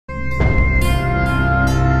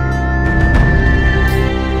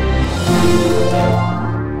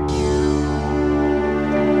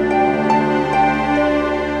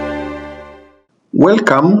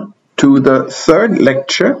Welcome to the third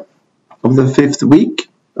lecture of the fifth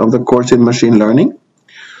week of the course in machine learning.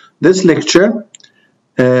 This lecture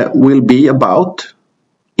will be about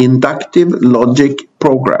inductive logic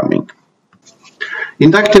programming.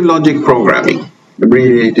 Inductive logic programming,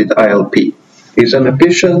 abbreviated ILP, is an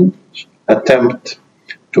efficient attempt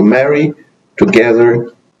to marry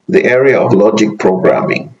together the area of logic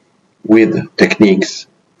programming with techniques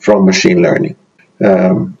from machine learning,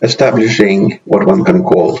 establishing what one can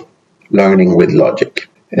call learning with logic.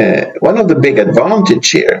 One of the big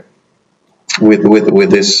advantages here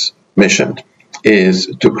with this mission is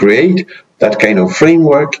to create that kind of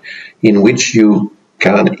framework in which you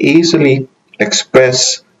can easily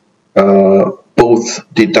express both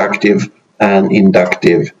deductive and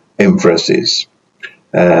inductive inferences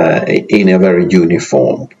in a very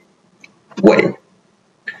uniform way.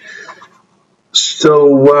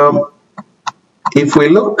 So if we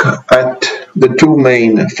look at the two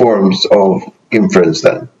main forms of inference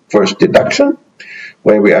then, first deduction,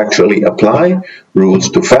 where we actually apply rules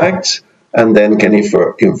to facts and then can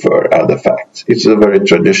infer other facts. It's a very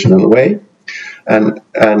traditional way, and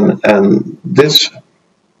this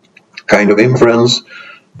kind of inference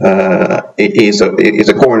is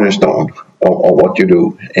a cornerstone of what you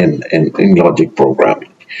do in logic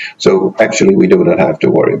programming. So actually we do not have to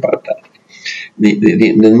worry about that.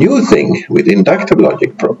 The new thing with inductive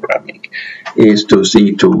logic programming is to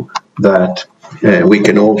see to that we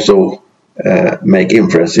can also make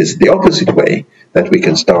inferences the opposite way, that we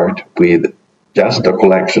can start with just a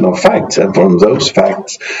collection of facts and from those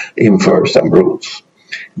facts infer some rules.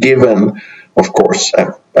 Given, of course,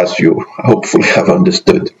 as you hopefully have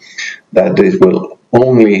understood, that this will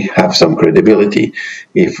only have some credibility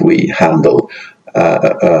if we handle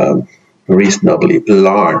a reasonably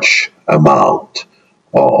large amount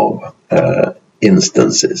of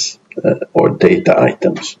instances or data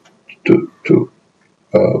items to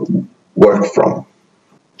work from.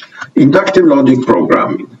 Inductive logic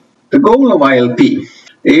programming. The goal of ILP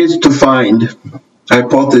is to find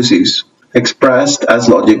hypotheses expressed as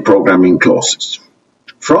logic programming clauses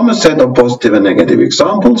from a set of positive and negative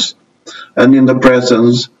examples and in the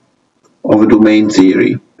presence of a domain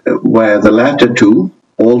theory where the latter two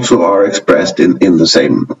also are expressed in the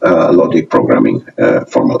same logic programming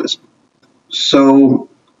formalism. So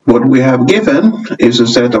what we have given is a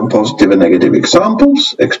set of positive and negative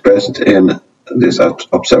examples expressed in this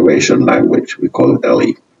observation language. We call it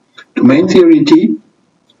LE. Domain theory T,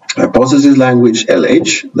 hypothesis language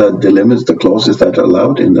LH, that delimits the clauses that are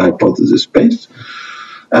allowed in the hypothesis space,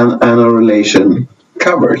 and a relation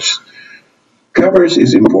covers. Covers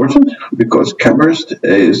is important because covers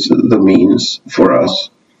is the means for us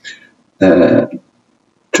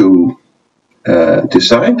to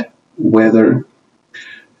decide whether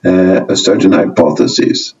a certain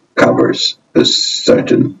hypothesis covers a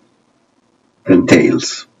certain,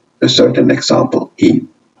 entails a certain example E,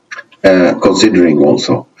 considering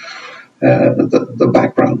also the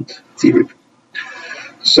background theory.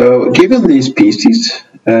 So given these pieces,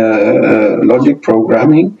 logic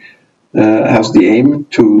programming has the aim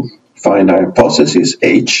to find a hypothesis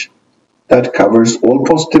H that covers all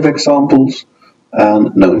positive examples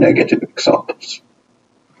and no negative examples.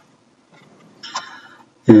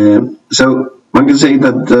 So one can say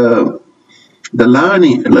that the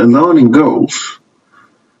learning goals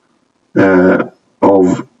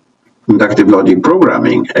of inductive logic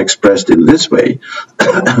programming expressed in this way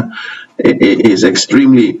is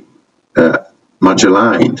extremely much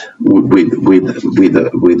aligned with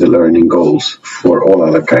the learning goals for all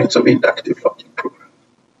other kinds of inductive logic programming.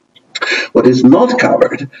 What is not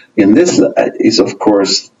covered in this is, of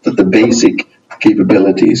course, the basic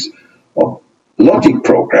capabilities of logic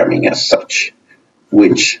programming as such,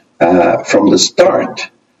 which from the start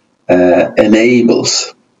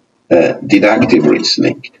enables deductive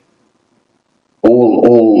reasoning.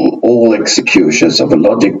 All executions of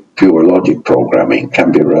a pure logic programming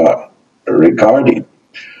can be regarded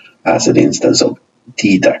as an instance of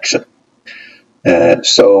deduction. I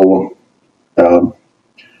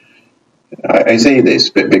say this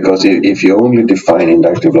because if you only define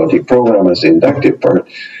inductive logic program as the inductive part,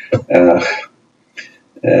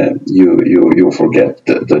 you forget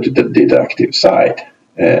the deductive side.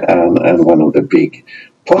 And one of the big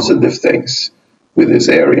positive things with this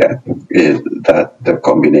area is that the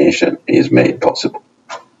combination is made possible.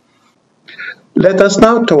 Let us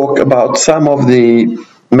now talk about some of the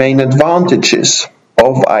main advantages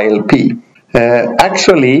of ILP.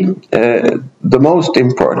 Actually, the most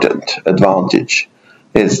important advantage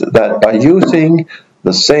is that by using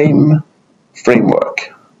the same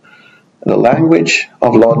framework, the language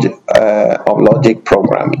of logic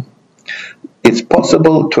programming. It's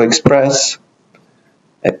possible to express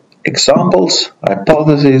examples,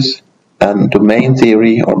 hypotheses, and domain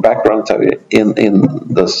theory or background theory in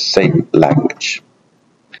the same language.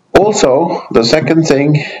 Also, the second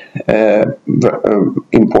thing,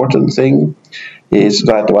 important thing, is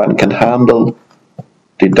that one can handle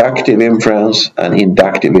deductive inference and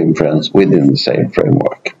inductive inference within the same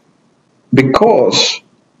framework. Because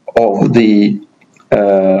of the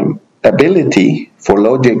ability for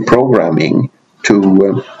logic programming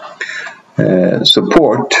to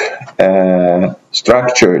support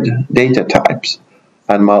structured data types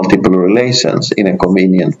and multiple relations in a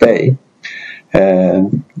convenient way,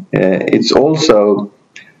 it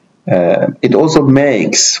also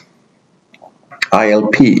makes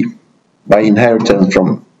ILP, by inheritance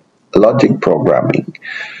from logic programming,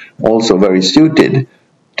 also very suited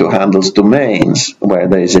to handle domains where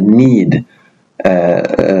there is a need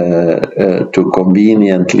to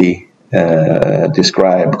conveniently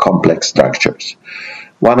describe complex structures.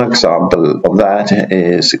 One example of that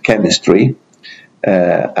is chemistry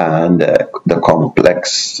and the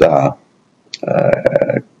complex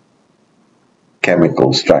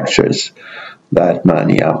chemical structures that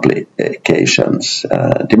many applications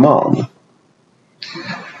demand.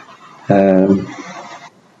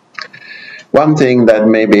 One thing that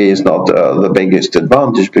maybe is not the biggest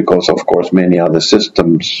advantage, because of course many other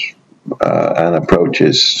systems and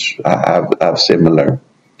approaches have similar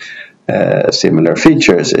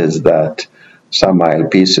features, is that some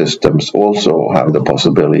ILP systems also have the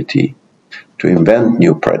possibility to invent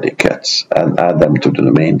new predicates and add them to the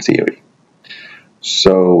domain theory.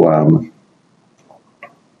 So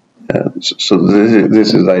this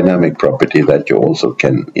is a dynamic property that you also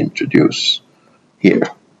can introduce here.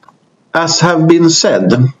 As have been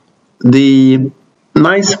said, the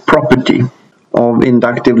nice property of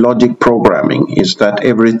inductive logic programming is that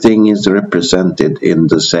everything is represented in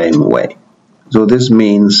the same way. So this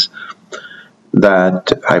means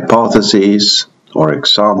that hypotheses or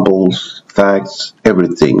examples, facts,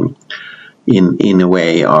 everything in a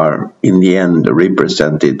way are in the end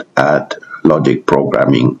represented at logic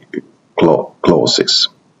programming clauses.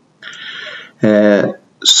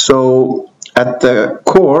 So at the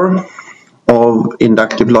core of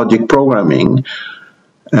inductive logic programming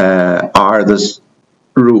are the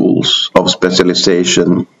rules of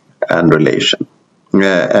specialization and relation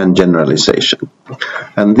and generalization,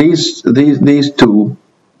 and these two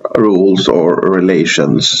rules or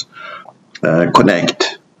relations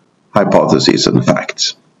connect hypotheses and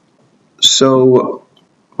facts. So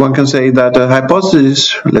one can say that a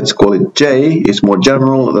hypothesis, let's call it J, is more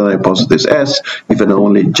general than hypothesis S if and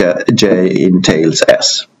only J entails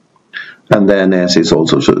S. And then S is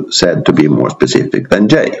also said to be more specific than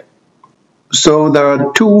J. So there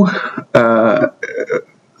are two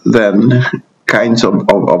then kinds of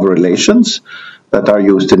relations that are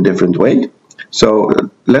used in different ways. So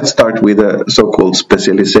let's start with a so-called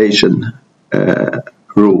specialization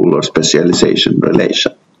rule or specialization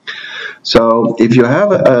relation. So if you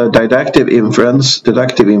have a deductive inference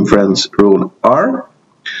rule R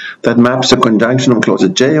that maps the conjunction of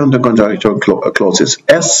clauses J onto conjunction of clauses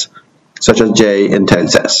S, such as J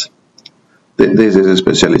entails S. This is a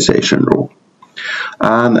specialization rule.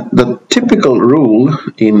 And the typical rule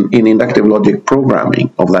in inductive logic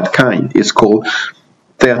programming of that kind is called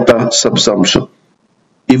theta subsumption.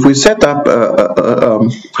 If we set up a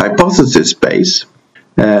hypothesis space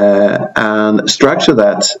and structure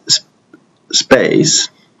that space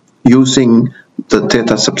using the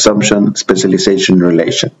theta subsumption specialization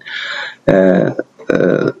relation,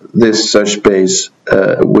 this such space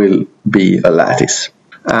will be a lattice.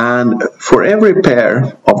 And for every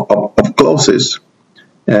pair of clauses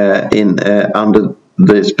under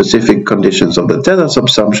the specific conditions of the theta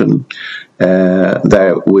subsumption,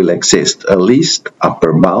 there will exist a least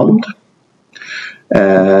upper bound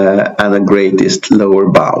and a greatest lower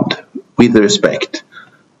bound with respect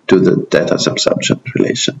to the theta subsumption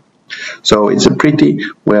relation. So it's a pretty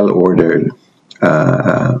well-ordered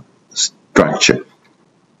structure.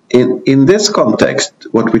 In this context,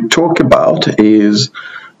 what we talk about is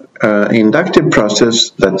inductive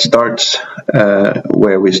process that starts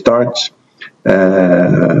where we start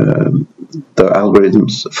the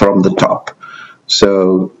algorithms from the top.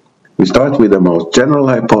 So we start with the most general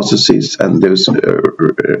hypotheses, and those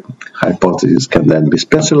hypotheses can then be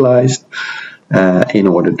specialized in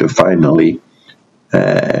order to finally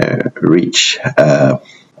reach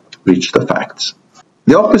the facts.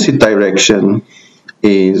 The opposite direction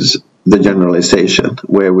is the generalization,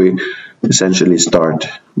 where we essentially start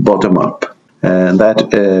bottom up and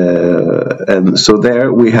so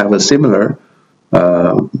there we have a similar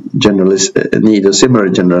need a similar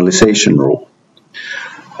generalization rule.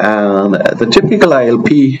 And the typical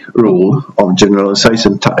ILP rule of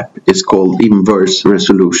generalization type is called inverse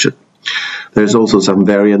resolution. There's also some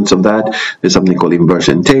variants of that. There's something called inverse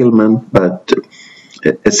entailment, but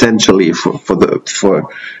essentially, for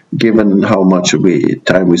given how much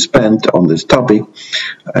time we spent on this topic,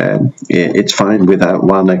 it's fine with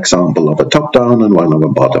one example of a top-down and one of a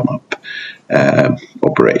bottom-up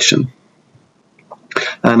operation.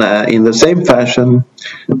 And in the same fashion,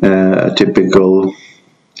 a typical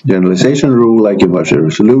generalization rule like inverse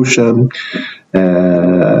resolution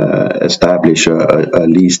establish a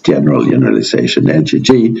least general generalization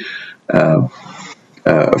LGG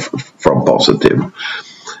from positive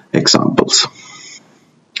examples.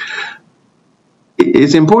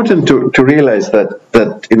 It's important to realize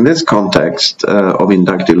that in this context of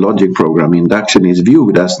inductive logic program, induction is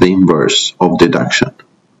viewed as the inverse of deduction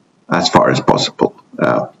as far as possible.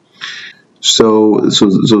 So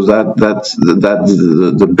that's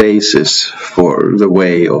the basis for the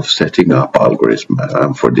way of setting up algorithm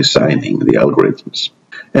and for designing the algorithms.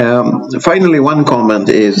 Finally, one comment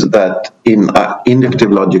is that in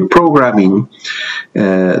inductive logic programming,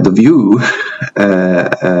 the view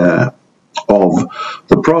of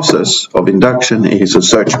the process of induction is a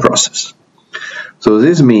search process. So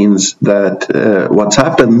this means that what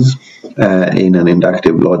happens in an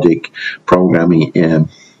inductive logic programming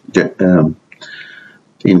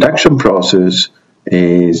induction process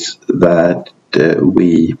is that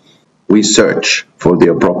we search for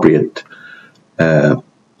the appropriate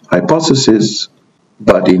hypothesis,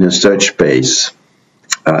 but in a search space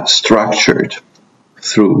structured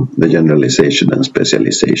through the generalization and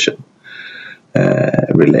specialization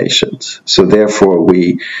relations. So therefore,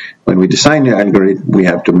 when we design the algorithm, we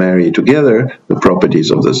have to marry together the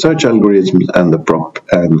properties of the search algorithm and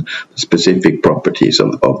the specific properties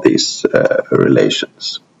of these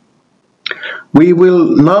relations. We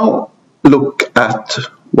will now look at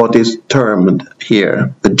what is termed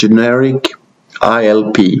here the generic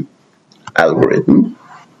ILP algorithm.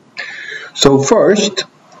 So first,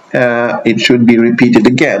 it should be repeated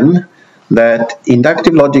again that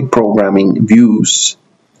inductive logic programming views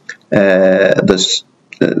the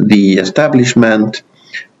establishment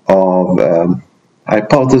of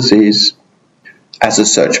hypotheses as a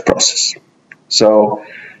search process. So,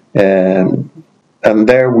 and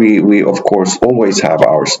there we of course always have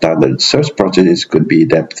our standard search processes. It could be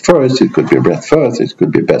depth first, it could be breadth first, it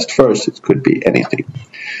could be best first, it could be anything.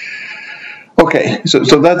 Okay, so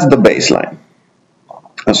that's the baseline.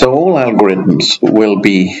 So all algorithms will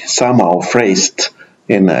be somehow phrased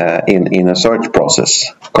in a search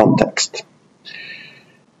process context.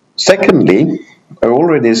 Secondly, I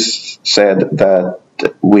already said that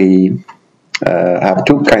we have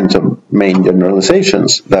two kinds of main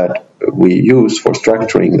generalizations that we use for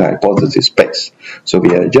structuring the hypothesis space. So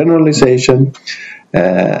we have a generalization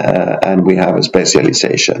and we have a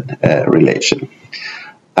specialization relation.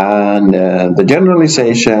 And the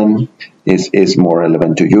generalization is more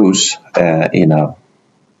relevant to use in a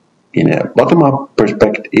bottom-up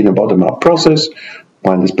perspective, in a bottom-up process,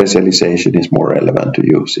 while the specialization is more relevant to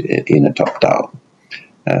use in a top-down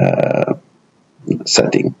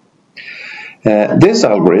setting. This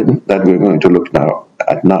algorithm that we're going to look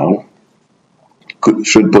at now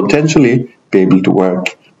should potentially be able to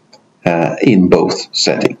work in both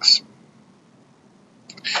settings.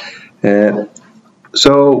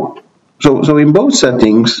 So in both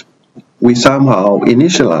settings, we somehow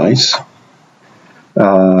initialize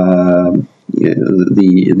the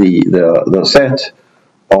set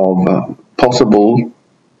of possible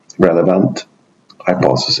relevant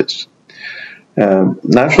hypotheses.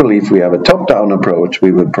 Naturally, if we have a top-down approach,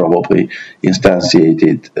 we would probably instantiate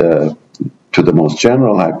it to the most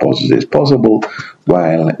general hypothesis possible,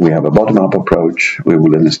 while we have a bottom-up approach, we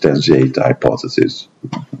will instantiate the hypothesis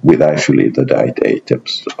with actually the data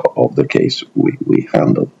items of the case we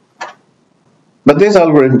handle. But this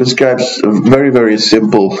algorithm describes a very, very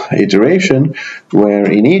simple iteration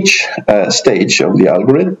where in each stage of the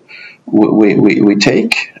algorithm we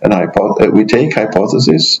take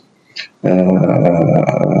hypotheses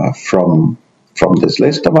from this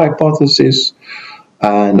list of hypotheses,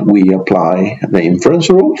 and we apply the inference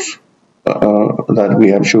rules that we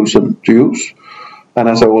have chosen to use. And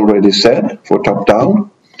as I already said, for top-down,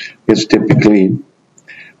 it's typically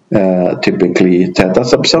theta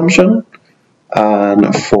subsumption,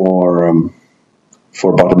 and for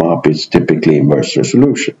bottom-up, it's typically inverse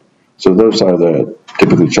resolution. So those are the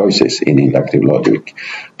typical choices in inductive logic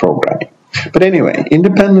programming. But anyway,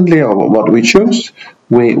 independently of what we choose,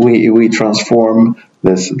 we transform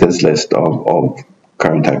this list of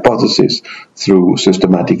current hypotheses through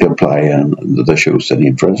systematic apply and the choose and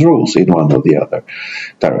inference rules in one or the other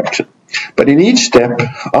direction. But in each step,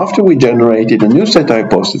 after we generated a new set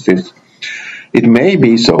hypothesis, it may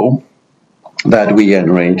be so that we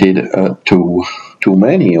generated too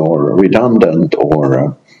many or redundant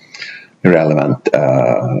or irrelevant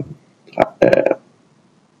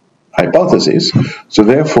hypotheses. So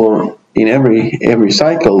therefore, in every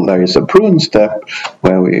cycle, there is a prune step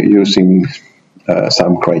where we're using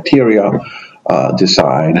some criteria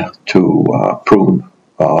decide to prune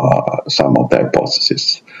some of the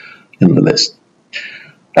hypotheses in the list.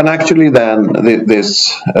 And actually then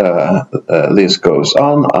this goes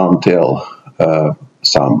on until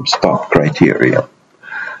some stop criterion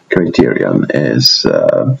is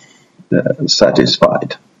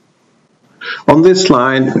satisfied. On this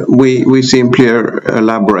slide, we simply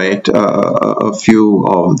elaborate a few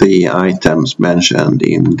of the items mentioned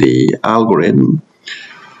in the algorithm.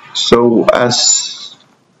 So, as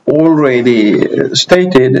already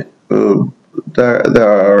stated, there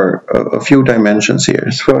are a few dimensions here.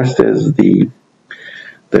 First is the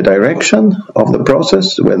direction of the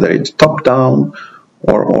process, whether it's top-down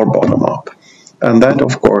or bottom-up. And that,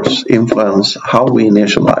 of course, influences how we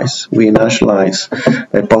initialize. We initialize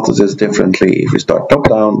hypotheses differently if we start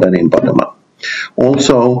top-down than in bottom-up.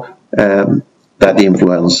 Also, that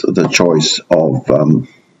influences the choice of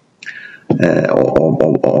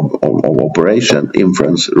operation,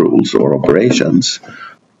 inference rules or operations.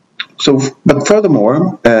 So, but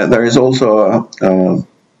furthermore, there is also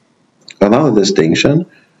another distinction.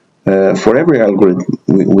 For every algorithm,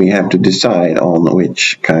 we have to decide on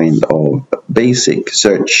which kind of basic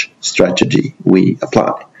search strategy we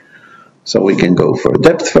apply. So we can go for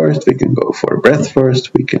depth first, we can go for breadth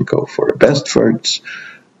first, we can go for best first,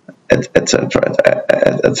 etc.,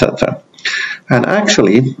 etc. And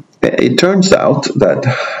actually, it turns out that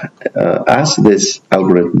as this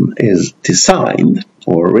algorithm is designed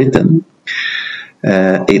or written,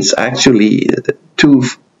 it's actually two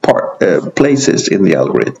places in the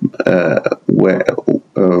algorithm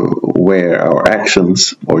where our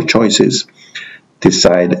actions or choices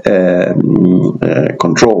decide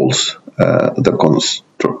controls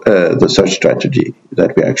the search strategy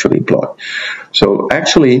that we actually employ. So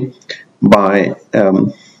actually, by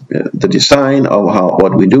the design of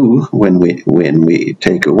what we do when we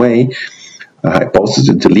take away a hypothesis,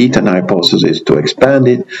 delete an hypothesis to expand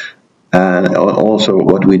it, and also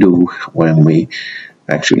what we do when we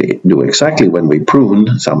actually do exactly when we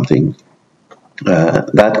prune something,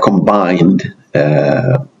 that combined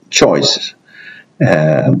choice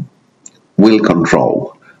will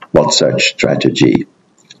control what search strategy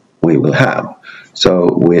we will have. So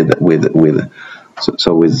with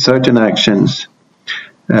certain actions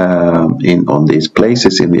on these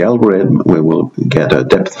places in the algorithm, we will get a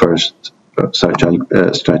depth first search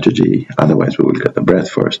strategy. Otherwise, we will get a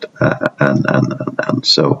breadth first, and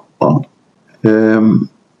so on.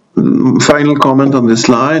 Final comment on this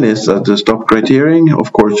slide is that the stop criterion,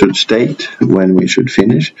 of course, should state when we should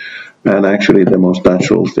finish, and actually the most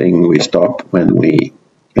natural thing we stop when we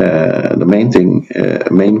the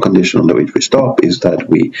main condition on which we stop is that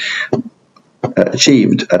we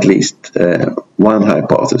achieved at least one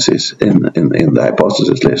hypothesis in the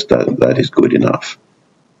hypothesis list that is good enough.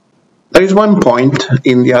 There is one point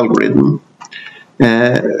in the algorithm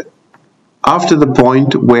after the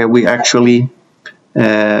point where we actually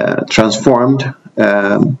transformed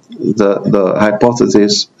the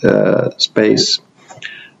hypothesis space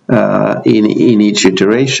in each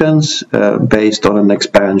iterations based on an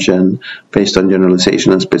expansion, based on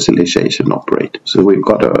generalization and specialization operator. So we've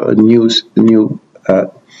got a new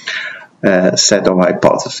set of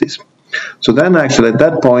hypotheses. So then actually at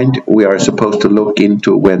that point we are supposed to look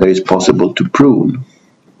into whether it's possible to prune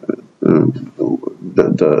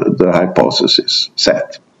the hypothesis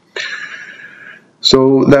set.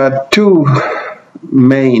 So there are two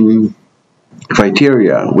main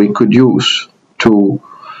criteria we could use to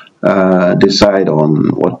decide on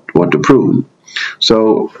what to prune.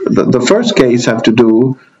 So the first case have to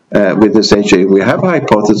do with this HA. We have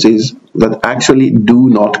hypotheses that actually do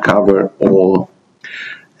not cover all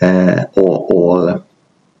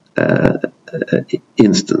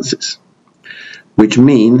instances, which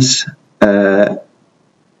means that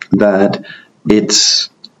it's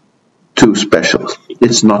too special.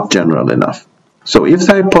 It's not general enough. So if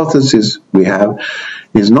the hypothesis we have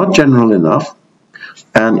is not general enough,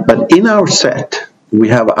 but in our set we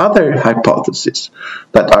have other hypotheses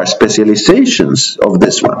that are specializations of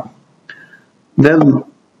this one, then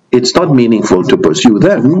it's not meaningful to pursue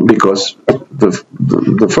them because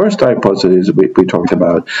the first hypothesis we talked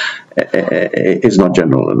about is not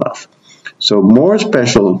general enough. So more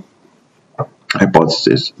special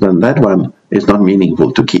hypothesis than that one is not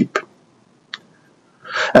meaningful to keep.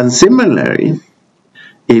 And similarly,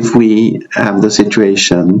 if we have the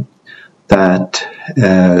situation that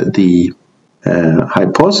the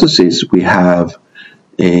hypothesis we have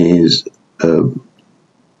is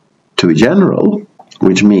too general,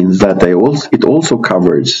 which means that it also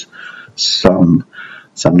covers some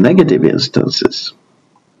negative instances,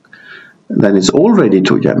 then it's already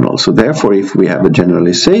too general. So therefore, if we have a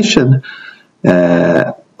generalization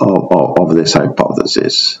of this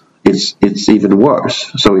hypothesis, it's even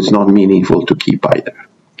worse. So it's not meaningful to keep either.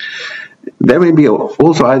 There may be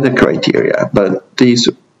also other criteria, but these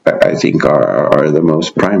I think are the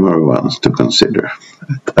most primary ones to consider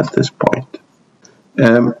at this point.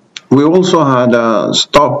 We also had a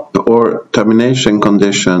stop or termination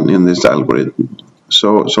condition in this algorithm.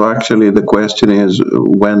 So actually the question is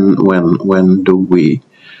when do we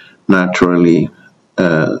naturally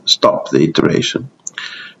stop the iteration?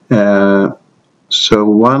 So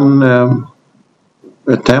one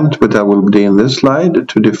attempt, but I will be in this slide,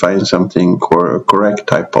 to define something correct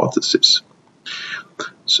hypothesis.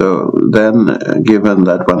 So then, given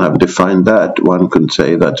that one have defined that, one could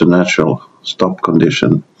say that the natural stop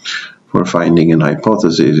condition for finding an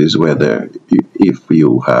hypothesis is whether if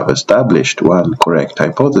you have established one correct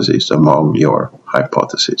hypothesis among your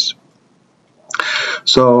hypotheses.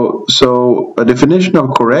 So a definition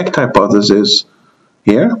of correct hypothesis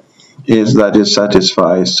here is that it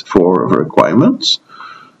satisfies 4 requirements.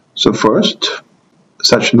 So first,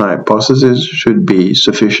 such an hypothesis should be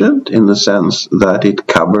sufficient in the sense that it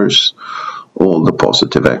covers all the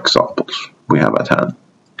positive examples we have at hand.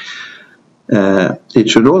 It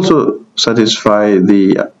should also satisfy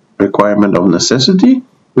the requirement of necessity,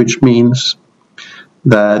 which means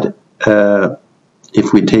that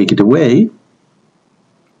if we take it away,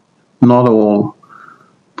 not all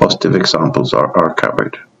positive examples are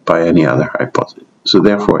covered by any other hypothesis. So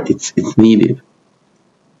therefore, it's needed.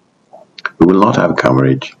 We will not have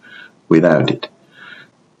coverage without it.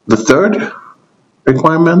 The third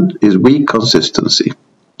requirement is weak consistency,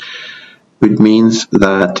 which means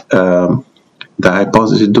that the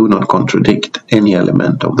hypotheses do not contradict any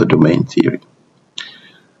element of the domain theory.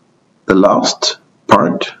 The last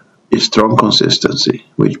part is strong consistency,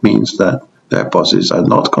 which means that the hypotheses are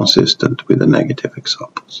not consistent with the negative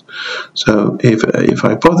examples. So if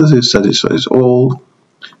hypothesis satisfies all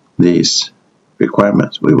these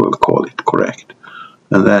requirements, we will call it correct,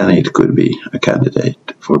 and then it could be a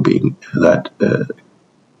candidate for being that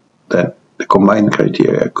the combined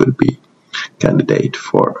criteria could be candidate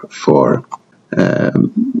for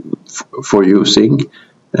using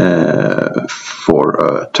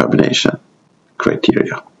for termination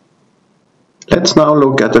criteria. Let's now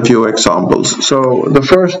look at a few examples. So the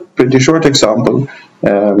first pretty short example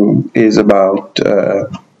is about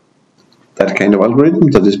that kind of algorithm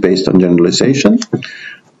that is based on generalization.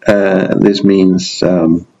 This means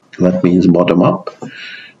bottom-up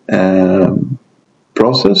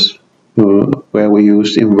process where we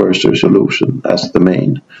use inverse resolution as the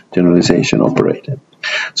main generalization operator.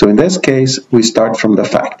 So in this case, we start from the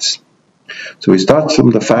facts. So we start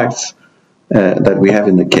from the facts that we have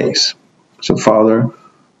in the case. So father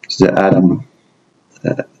is the Adam.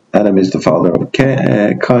 Adam is the father of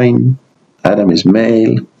Cain. Adam is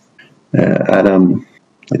male. Adam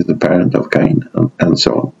is the parent of Cain, and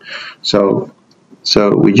so on.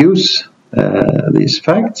 So we use these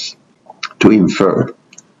facts to infer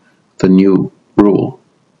the new rule.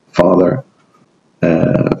 Father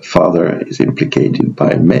is implicated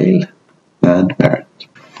by male and parent.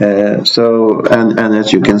 And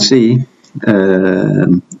as you can see,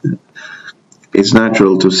 it's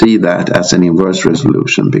natural to see that as an inverse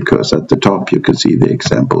resolution, because at the top you can see the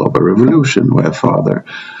example of a revolution where father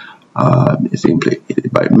is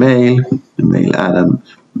implicated by male. The male Adam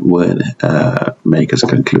would make us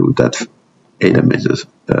conclude that Adam is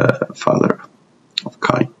the father of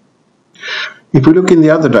Cain. If we look in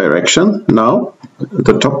the other direction now,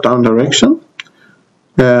 the top-down direction,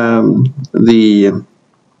 the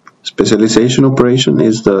specialization operation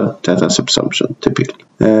is the theta subsumption, typically.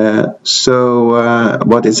 So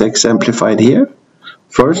what is exemplified here?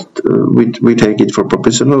 First, we take it for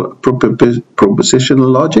propositional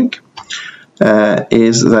logic,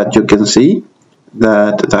 is that you can see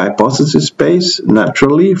that the hypothesis space,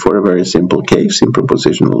 naturally, for a very simple case in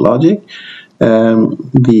propositional logic,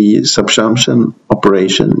 the subsumption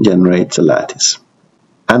operation generates a lattice.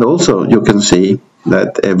 And also you can see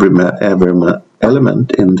that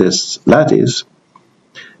element in this lattice,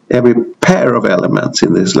 every pair of elements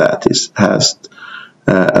in this lattice has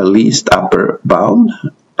a least upper bound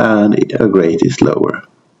and a greatest lower.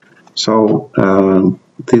 So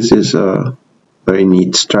this is a very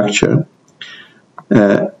neat structure.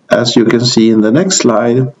 As you can see in the next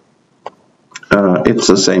slide, it's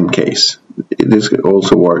the same case. This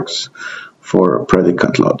also works for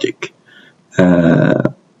predicate logic.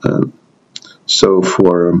 So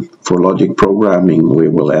for logic programming, we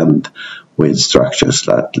will end with structures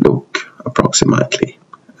that look approximately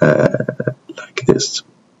like this.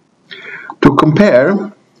 To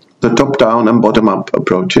compare the top-down and bottom-up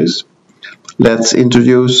approaches, let's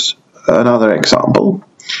introduce another example.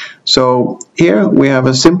 So here we have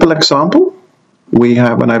a simple example. We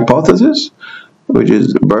have an hypothesis, which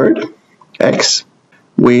is bird, X.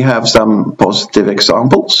 We have some positive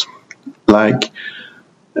examples, like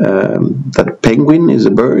that penguin is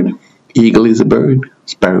a bird, eagle is a bird,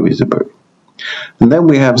 sparrow is a bird. And then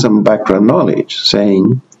we have some background knowledge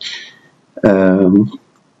saying the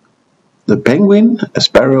penguin, a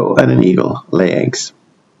sparrow, and an eagle lay eggs,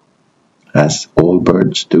 as all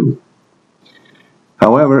birds do.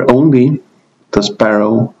 However, only the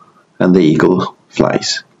sparrow and the eagle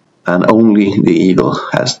flies, and only the eagle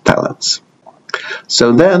has talons.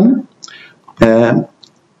 So then,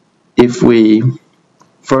 if we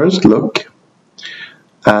first look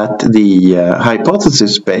at the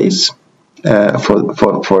hypothesis space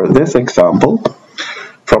for this example,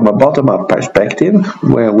 from a bottom-up perspective,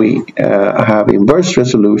 where we have inverse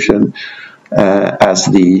resolution as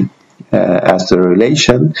the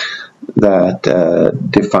relation that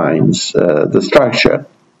defines the structure.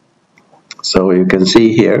 So you can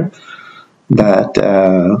see here that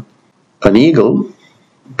an eagle,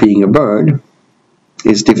 being a bird,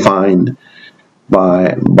 is defined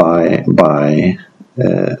by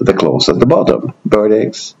the clause at the bottom. Bird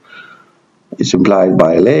eggs is implied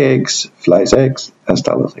by lay eggs, flies eggs, has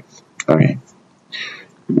talons eggs. Okay.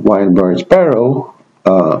 While bird sparrow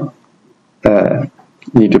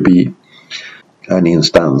need to be an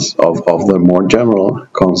instance of the more general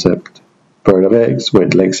concept, bird of eggs,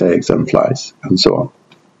 with lays eggs and flies, and so on.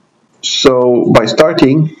 So by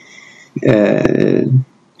starting by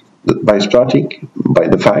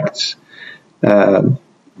the facts,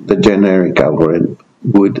 the generic algorithm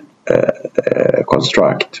would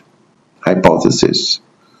construct hypothesis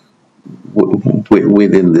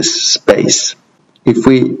within this space. If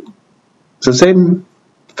we, the same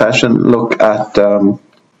fashion, look at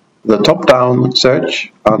the top-down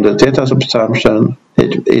search under theta subsumption,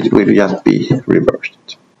 it will just be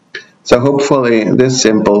reversed. So hopefully this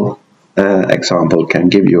simple example can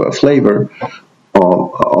give you a flavor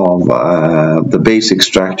of the basic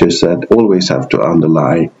structures that always have to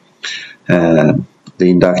underlie the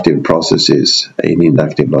inductive processes in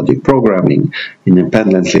inductive logic programming,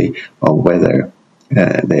 independently of whether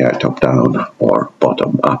they are top-down or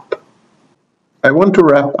bottom-up. I want to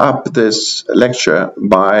wrap up this lecture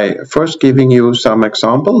by first giving you some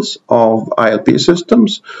examples of ILP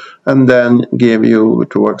systems, and then give you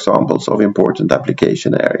 2 examples of important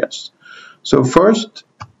application areas. So first,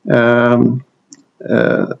 ILP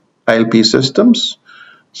systems.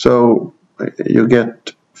 So you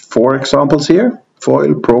get 4 examples here: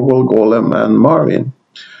 Foil, Progol, Golem, and Marvin.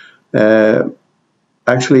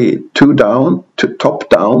 Actually, 2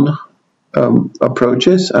 top-down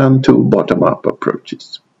approaches and 2 bottom-up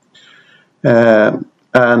approaches. And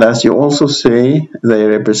as you also see, they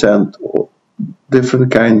represent different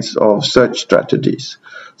kinds of search strategies.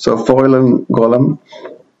 So Foil and Golem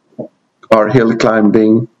are hill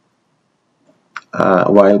climbing,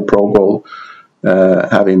 while Progol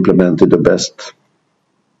have implemented the best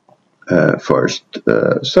first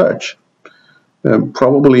search.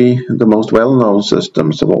 Probably the most well-known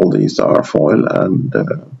systems of all these are Foil and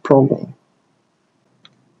Progol.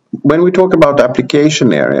 When we talk about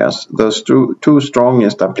application areas, those 2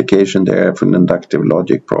 strongest application areas for inductive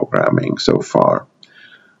logic programming so far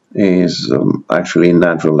is actually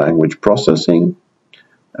natural language processing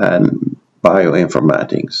and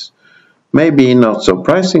bioinformatics. Maybe not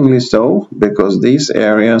surprisingly so, because these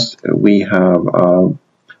areas we have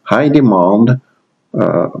high demand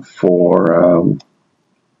for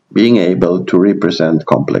being able to represent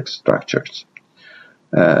complex structures.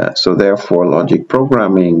 So therefore, logic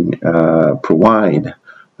programming provide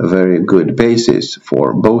a very good basis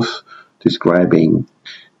for both describing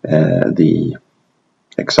the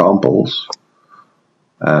examples,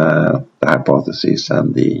 the hypothesis,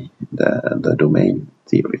 and the domain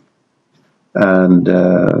theory. And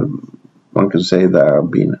one can say there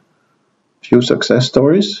have been few success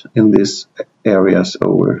stories in these areas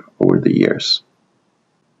over the years.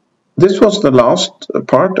 This was the last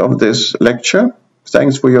part of this lecture.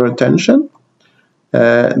 Thanks for your attention.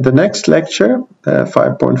 The next lecture,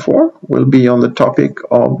 5.4, will be on the topic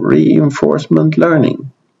of reinforcement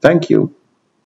learning. Thank you.